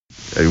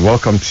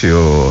welcome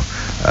to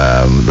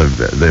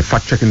the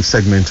fact-checking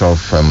segment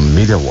of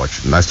Media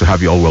Watch. Nice to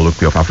have you, Allwell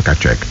Ukpi of Africa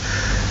Check.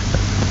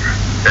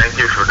 Thank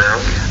you for that.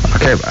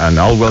 Okay, and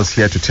Allwell's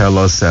here to tell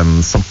us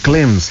some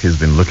claims he's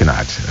been looking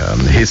at.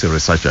 He's a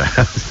researcher.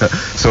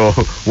 So,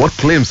 what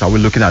claims are we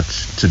looking at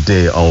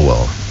today,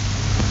 Allwell?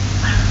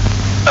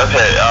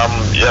 Okay,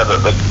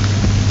 the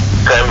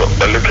claim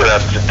we're looking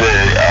at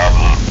today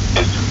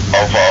is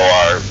of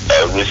our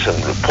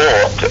recent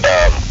report,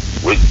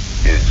 which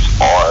is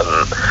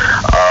on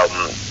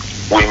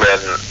women,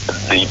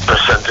 the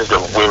percentage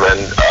of women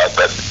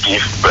that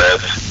give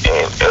birth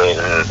in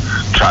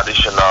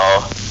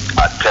traditional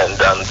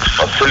attendant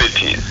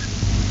facilities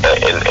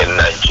in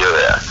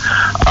Nigeria.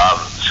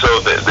 So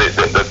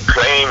the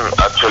claim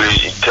actually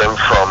it came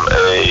from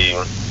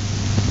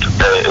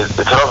it's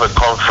sort of a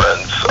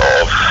conference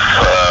of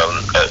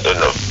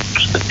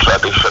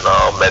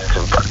traditional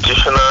medicine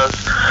practitioners,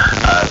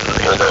 and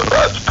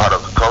as part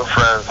of the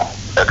conference,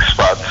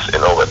 experts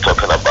were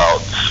talking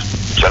about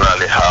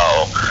generally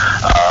how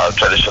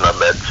traditional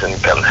medicine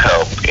can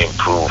help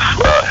improve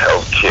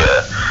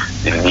healthcare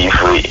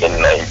delivery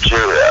in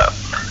Nigeria.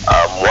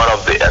 One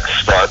of the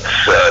experts,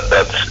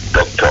 that's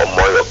Dr.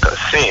 Moyo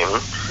Kasim,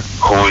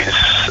 who is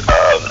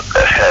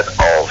the head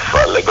of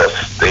Lagos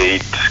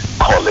State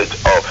College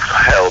of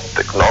Health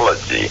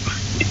Technology.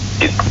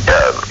 It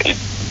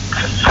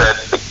said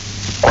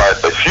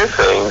quite a few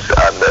things,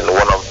 and then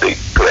one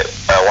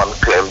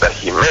claim that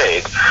he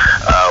made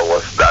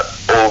was that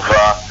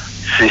over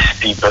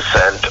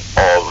 60%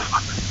 of,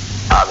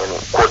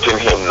 quoting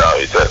him now,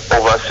 he said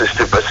over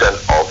 60%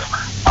 of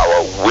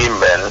our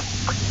women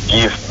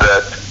give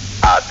birth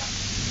at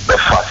the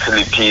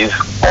facilities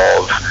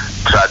of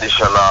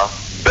traditional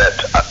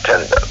birth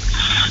attendants.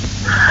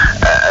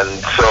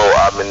 And so,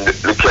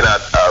 looking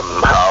at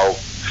how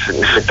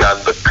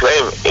significant the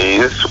claim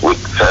is, we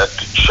had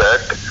to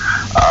check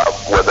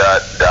whether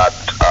that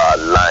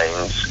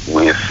aligns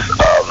with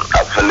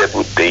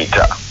available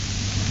data.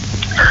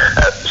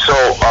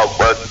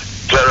 But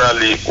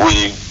generally,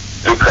 we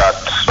look at,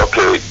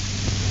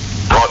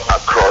 brought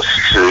across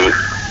to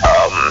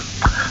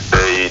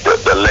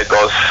the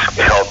Lagos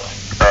Health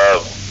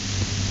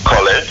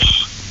College,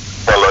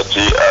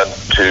 and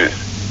to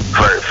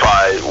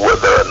verify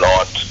whether or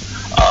not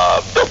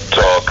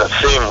Dr.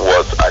 Kasim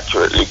was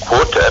accurately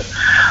quoted,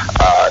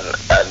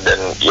 and then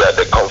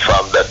they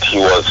confirmed that he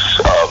was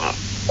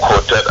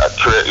quoted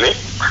accurately,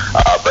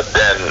 but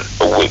then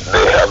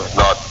they have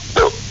not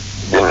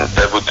been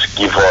able to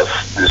give us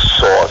the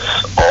source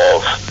of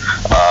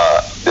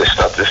the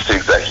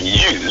statistics that he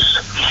used.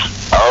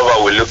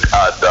 However, we look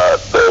at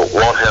the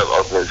World Health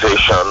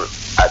Organization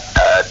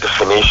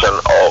definition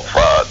of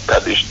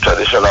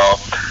traditional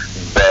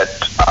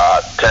birth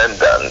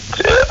attendant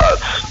as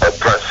a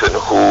person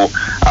who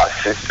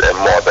assists a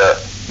mother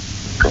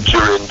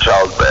during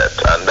childbirth,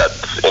 and that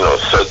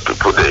such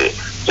people, they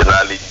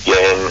generally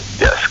gain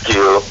their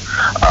skill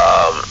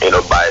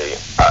by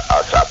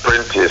as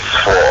apprentice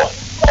for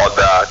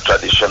other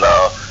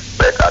traditional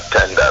birth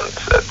attendants,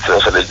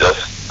 essentially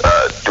just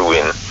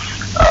doing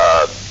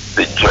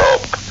the job.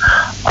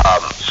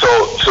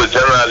 So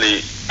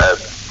generally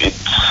it's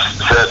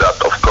said that,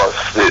 of course,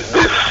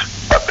 these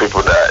are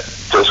people that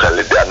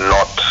essentially they are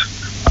not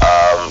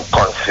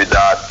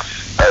considered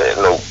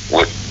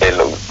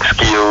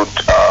skilled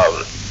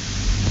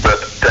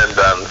birth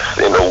attendants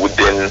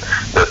within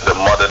the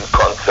modern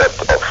concept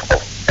of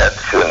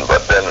medicine,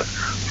 but then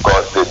of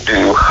course they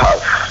do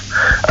have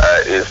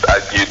it's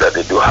argued that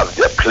they do have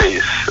their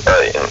place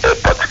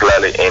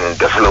particularly in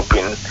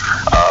developing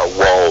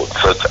world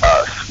such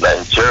as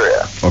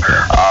Nigeria. Okay.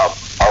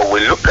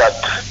 We look at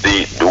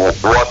the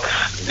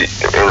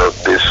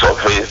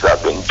surveys that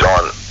have been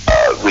done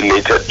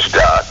related to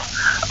that.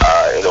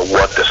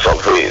 What the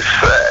surveys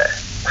say.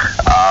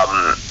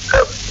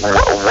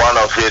 One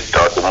of it,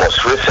 the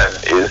most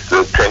recent, is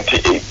the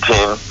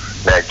 2018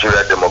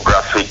 Nigeria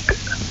Demographic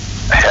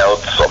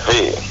Health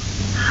Survey.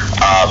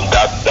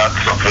 That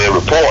survey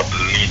report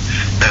lists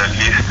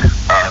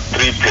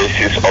 3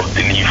 places of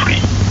delivery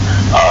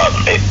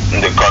in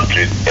the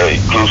country.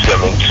 It groups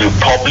them into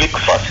public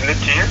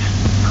facilities,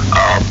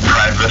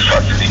 private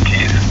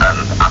facilities, and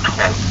at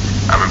home.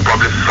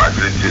 Public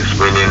facilities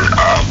meaning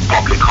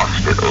public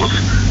hospitals,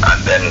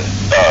 and then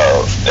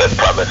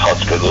private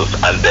hospitals,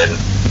 and then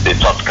the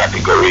third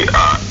category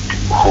are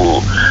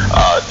who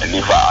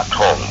deliver at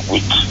home,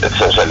 which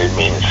essentially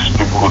means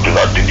people who do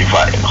not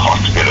deliver in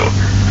hospital.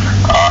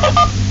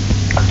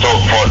 So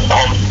for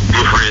home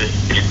delivery,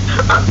 it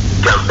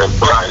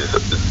implies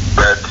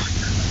that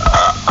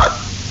at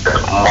the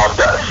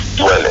mother's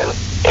dwelling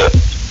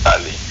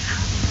early.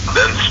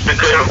 Then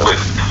speaking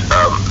with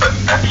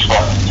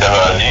experts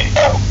generally,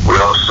 we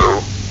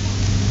also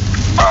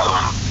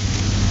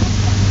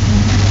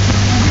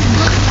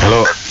hello.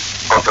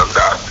 On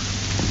that.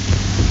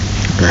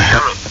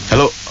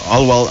 Hello,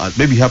 Allwell.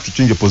 Maybe you have to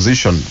change your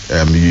position.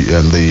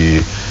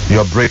 You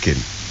are breaking.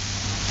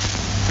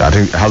 I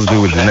think it has to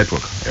do with the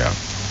network. Yeah.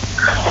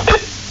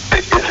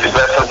 It's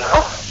better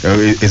now.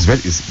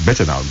 It's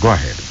better now. Go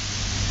ahead.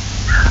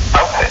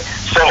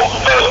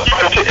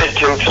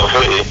 2018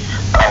 survey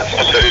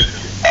essentially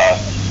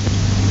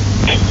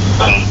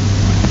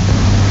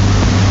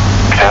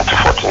 10 to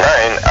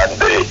 49, and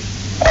they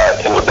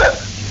that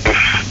if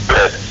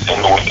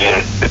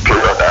within the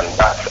period, and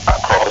that's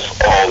across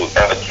all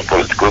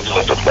political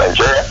zones of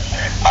Nigeria,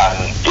 and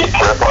it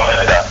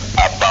reported that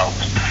about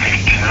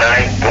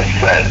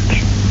 59%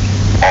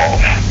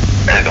 of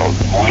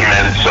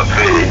women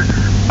surveyed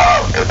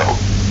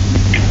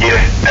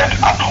yes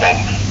at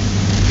home,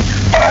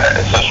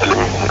 essentially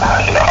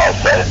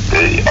outside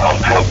the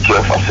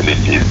healthcare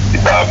facilities,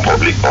 either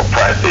public or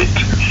private.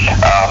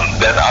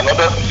 Then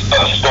another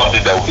study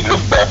that we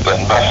looked at,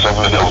 and that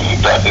survey that we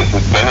looked at, is the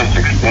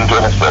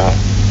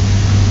 2016-27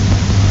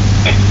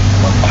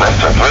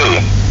 survey,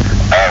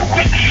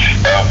 which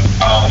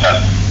has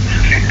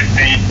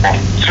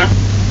 60.2.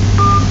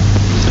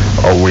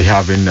 Oh, we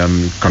have in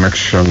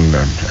connection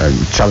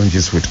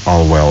challenges with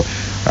Allwell.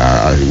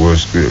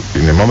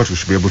 In a moment we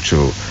should be able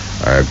to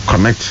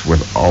connect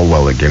with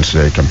Allwell again so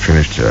that he can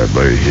finish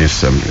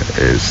his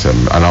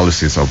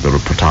analysis of the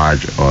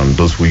reportage on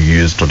those who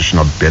use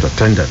traditional bed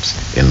attendants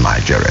in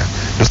Nigeria.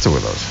 Just stay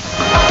with us.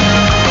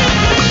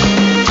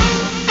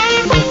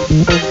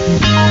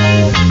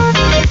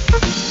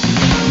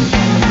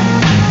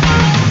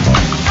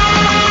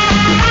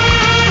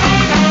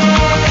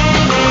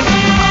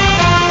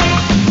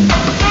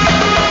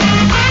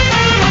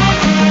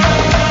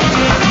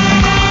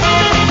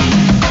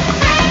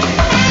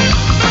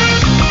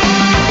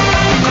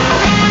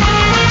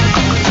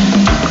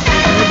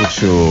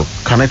 To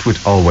connect with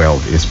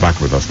Allwell is back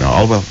with us now.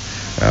 Allwell,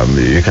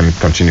 you can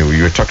continue.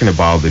 You were talking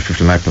about the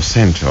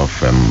 59% of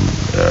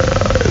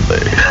the.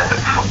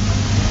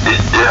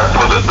 Yeah,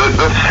 so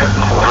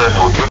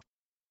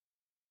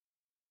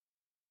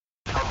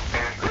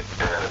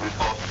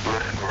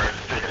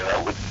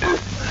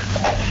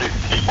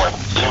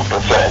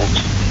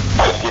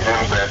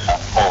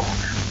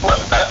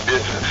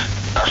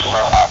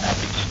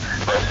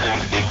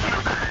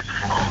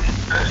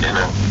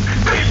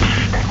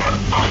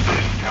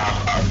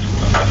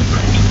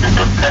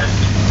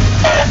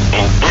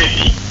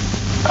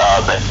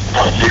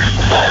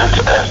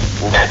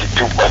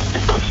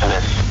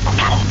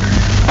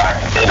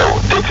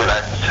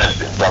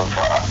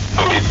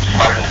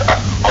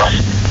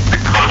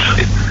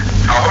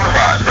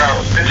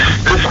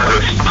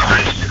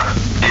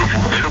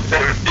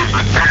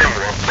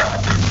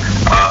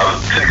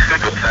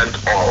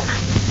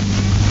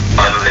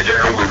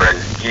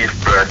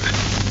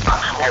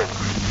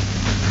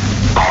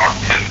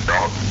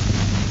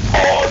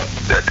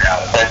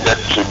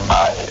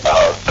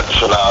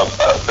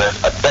the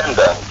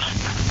attendants,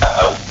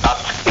 that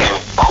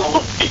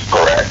could be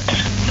correct.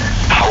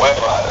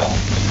 However,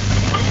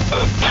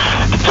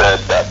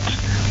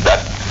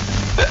 that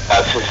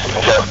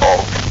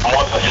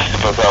more than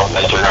 60% of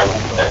Nigerian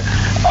women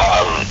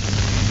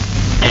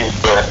give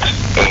birth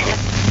in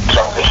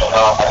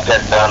traditional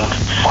attendant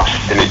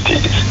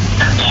facilities.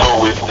 So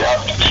we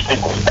have to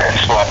speak with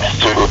experts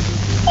to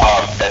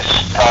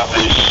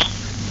establish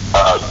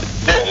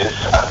this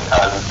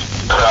and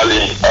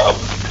really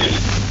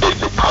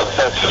the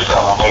consensus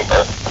among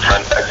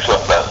different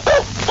experts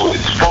that who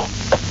is from.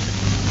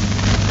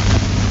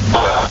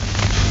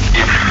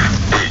 If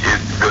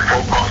the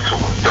focus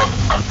was just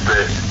on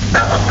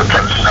the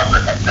traditional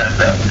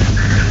attendant,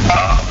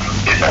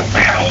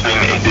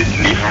 helping in the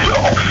delivery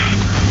of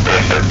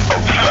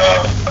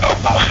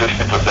about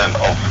 60%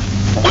 of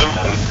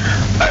women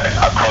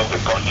across the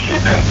country,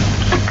 then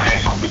the thing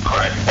could be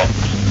correct. But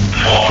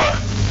for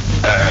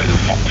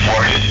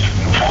it,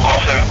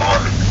 focusing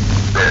on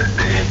the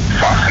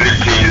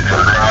facilities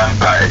run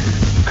by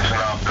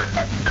national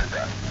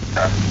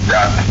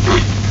that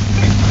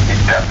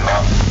it does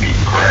not be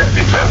correct,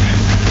 because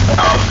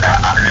there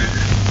are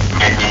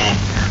many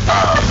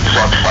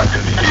such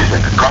facilities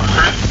in the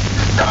country.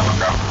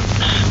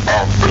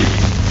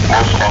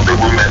 Most of the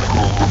women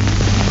who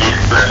give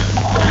birth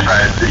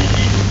outside the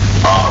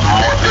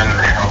modern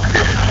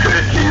healthcare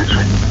facilities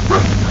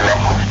with the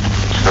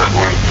that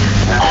we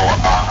know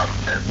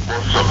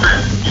most of them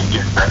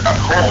give birth at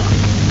home,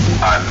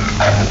 and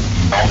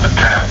all the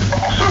time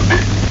also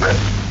being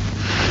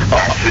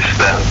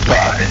assisted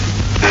by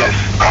this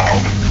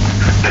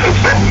there's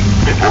some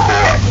people who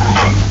are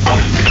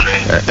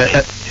trained.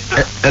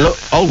 Hello,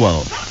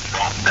 Allwell.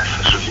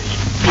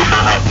 Do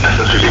not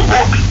necessarily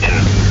work in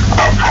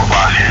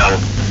proper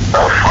health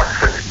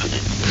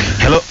facility.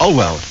 Hello,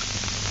 Allwell.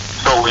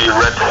 So we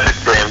read the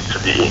claim to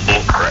be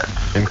incorrect.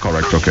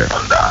 Incorrect, okay.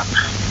 On that.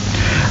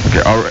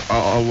 Okay,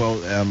 well,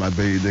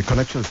 the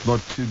connection is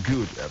not too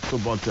good. So,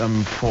 but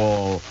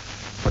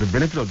for the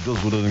benefit of those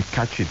who don't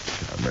catch it,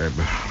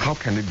 how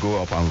can they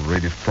go up and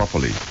read it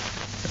properly?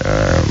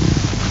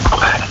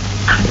 Okay.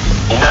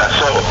 Yeah,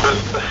 so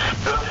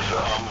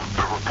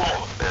the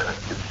report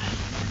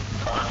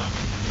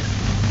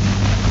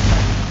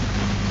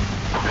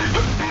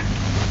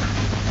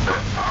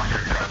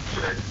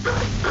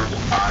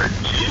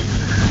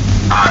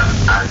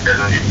and then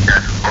you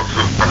can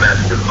also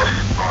connect with us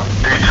on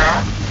data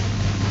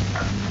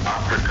and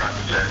African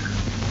check.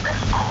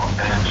 That's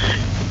NG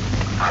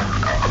has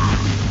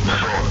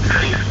so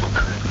Facebook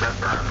and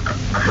Instagram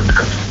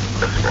African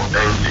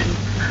NG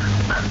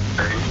and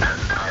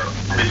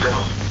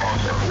videos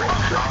also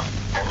WhatsApp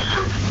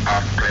also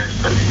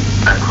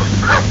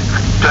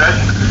then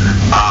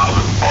on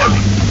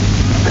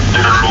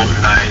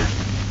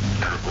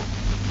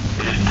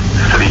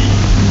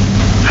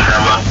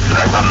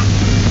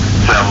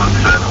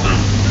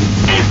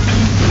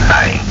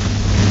 09-377-7789.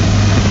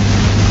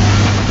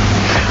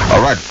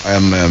 All right.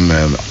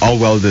 All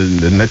well,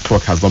 the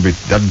network has not been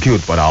that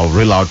good, but I'll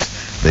reel out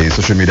the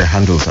social media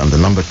handles and the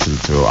number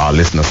to our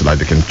listeners so that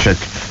they can check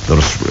the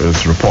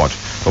report.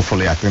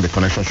 Hopefully, I think the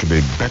connection should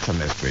be better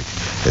next week.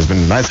 It's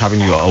been nice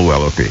having you all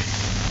well, okay?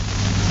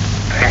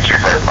 Thank you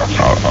very much.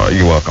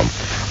 You're welcome.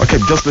 Okay,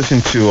 just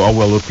listen to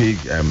Orwell OP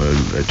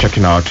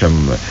checking out a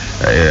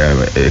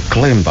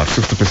claim that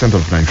 60%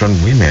 of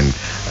Nigerian women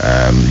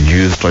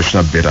use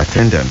traditional bed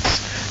attendants.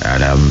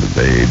 And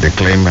they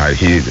claim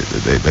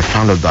they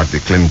found out that the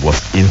claim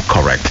was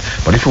incorrect.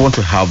 But if you want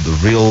to have the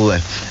real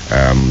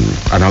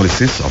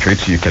analysis of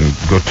it, you can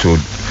go to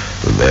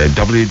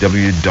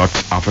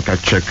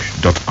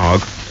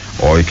www.africacheck.org,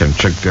 or you can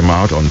check them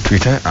out on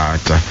Twitter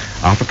at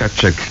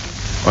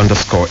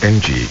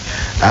africacheck_NG.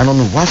 And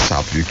on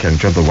WhatsApp, you can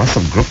join the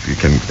WhatsApp group. You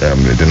can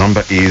the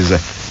number is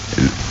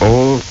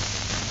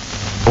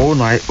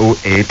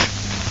 0908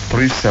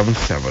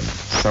 377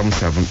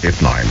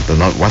 7789. The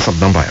WhatsApp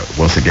number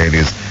once again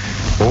is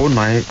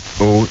 0908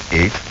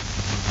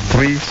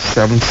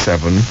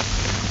 377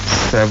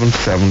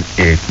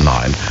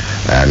 7789.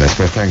 And a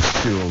special thanks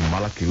to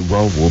Malaki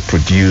Ugo, who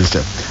produced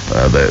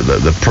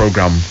the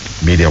program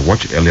Media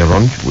Watch. Earlier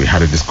on, we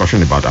had a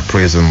discussion about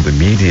appraising the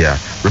media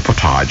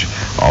reportage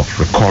of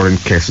recurring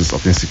cases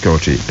of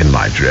insecurity in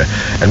Nigeria.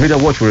 And Media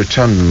Watch will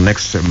return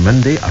next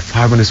Monday at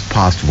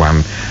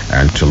 1:05,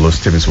 and Toulouse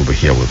Stevens will be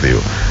here with you.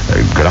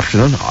 Good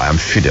afternoon. I am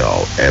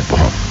Fidel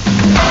Ebohon.